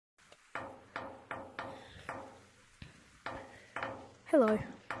Hello,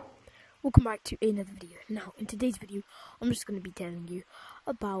 welcome back to another video. Now, in today's video, I'm just going to be telling you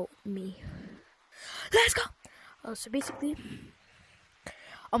about me. Let's go! So basically,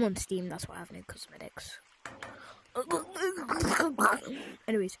 I'm on Steam, that's why I have no cosmetics.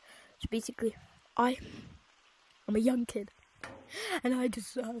 Anyways, so basically, I'm a young kid, and I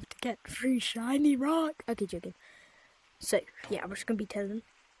deserve to get free shiny rock. Okay, joking. So, yeah, I'm just going to be telling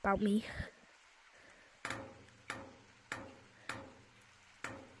about me.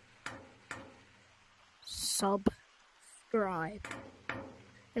 Subscribe.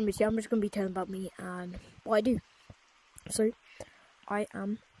 Anyways, yeah, I'm just gonna be telling about me and what I do. So, I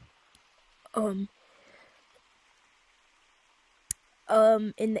am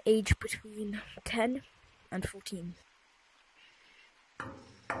in the age between 10 and 14.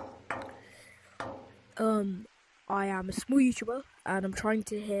 I am a small YouTuber and I'm trying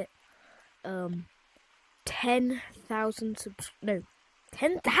to hit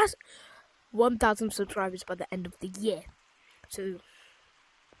 1,000 subscribers by the end of the year. So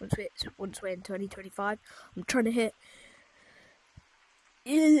once we're in 2025, I'm trying to hit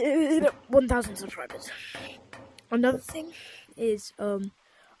 1,000 subscribers. Another thing is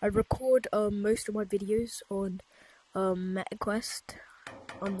I record most of my videos on MetaQuest,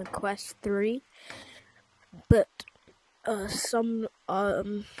 on the Quest 3, but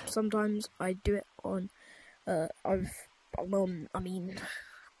sometimes I do it on I'm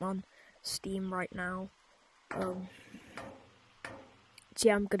on Steam right now. So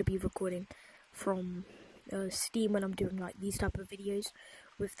yeah, I'm gonna be recording from Steam when I'm doing like these type of videos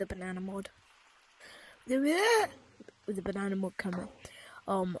with the banana mod. With the banana mod coming.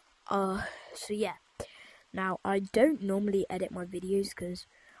 So yeah. Now I don't normally edit my videos because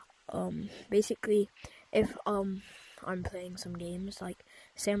basically if I'm playing some games, like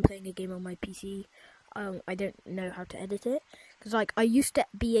say I'm playing a game on my PC, I don't know how to edit it, because like I used to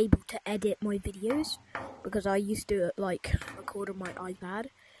be able to edit my videos because I used to like record on my iPad,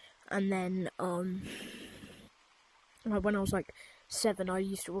 and then when I was like 7, I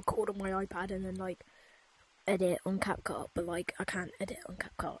used to record on my iPad and then like edit on CapCut, but like I can't edit on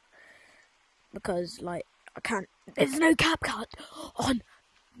CapCut because like there's no CapCut on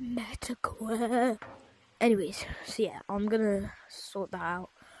MetaQuest. Anyways, so yeah, I'm gonna sort that out.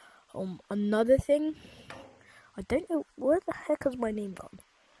 Another thing, I don't know where the heck has my name gone.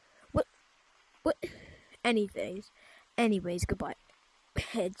 What? Anyways, goodbye.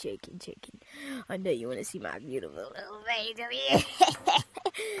 Joking. I know you want to see my beautiful little face, don't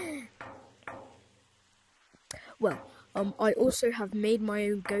you? Well, I also have made my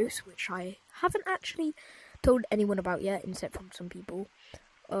own ghost, which I haven't actually told anyone about yet, except from some people,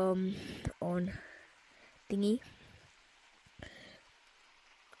 on Thingy.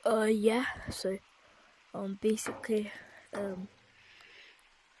 Yeah, so, basically,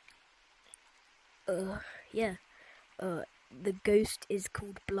 yeah, the ghost is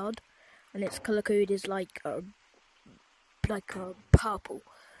called Blood, and its color code is like purple.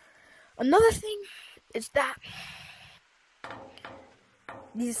 Another thing is that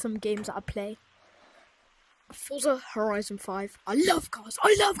these are some games that I play. Forza Horizon 5. I love cars.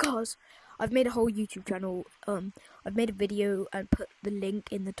 I've made a whole YouTube channel. I've made a video and put the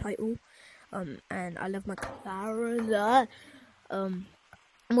link in the title. And I love my cars. I'm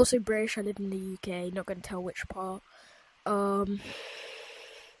also British. I live in the UK. Not gonna tell which part.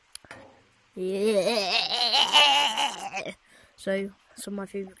 Yeah. So some of my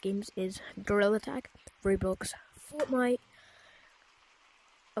favorite games is Gorilla Tag, Roblox, Fortnite,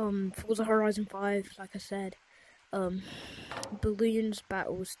 Forza Horizon 5, like I said, Balloons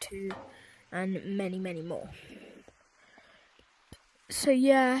Battles 2, and many more. So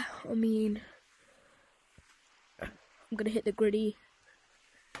yeah, I mean, I'm gonna hit the gritty.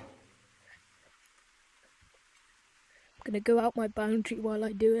 I'm gonna go out my boundary while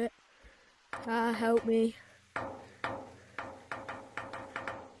I do it. Help me.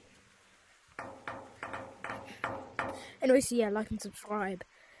 Anyway, so yeah, like and subscribe.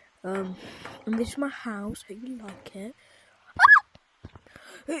 And this is my house. Hope you like it.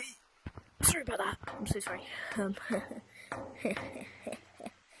 Sorry about that. I'm so sorry.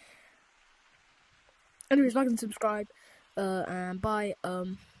 Anyways, like and subscribe. And bye.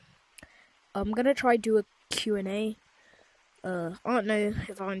 I'm gonna try do a Q&A. I don't know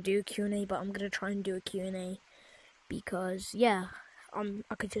if I'm gonna do a Q&A, but I'm gonna try and do a Q&A because yeah,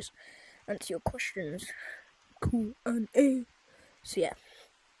 I could just answer your questions. Q&A. So yeah.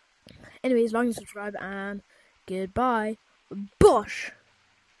 Anyways, like and subscribe and goodbye. Bosh!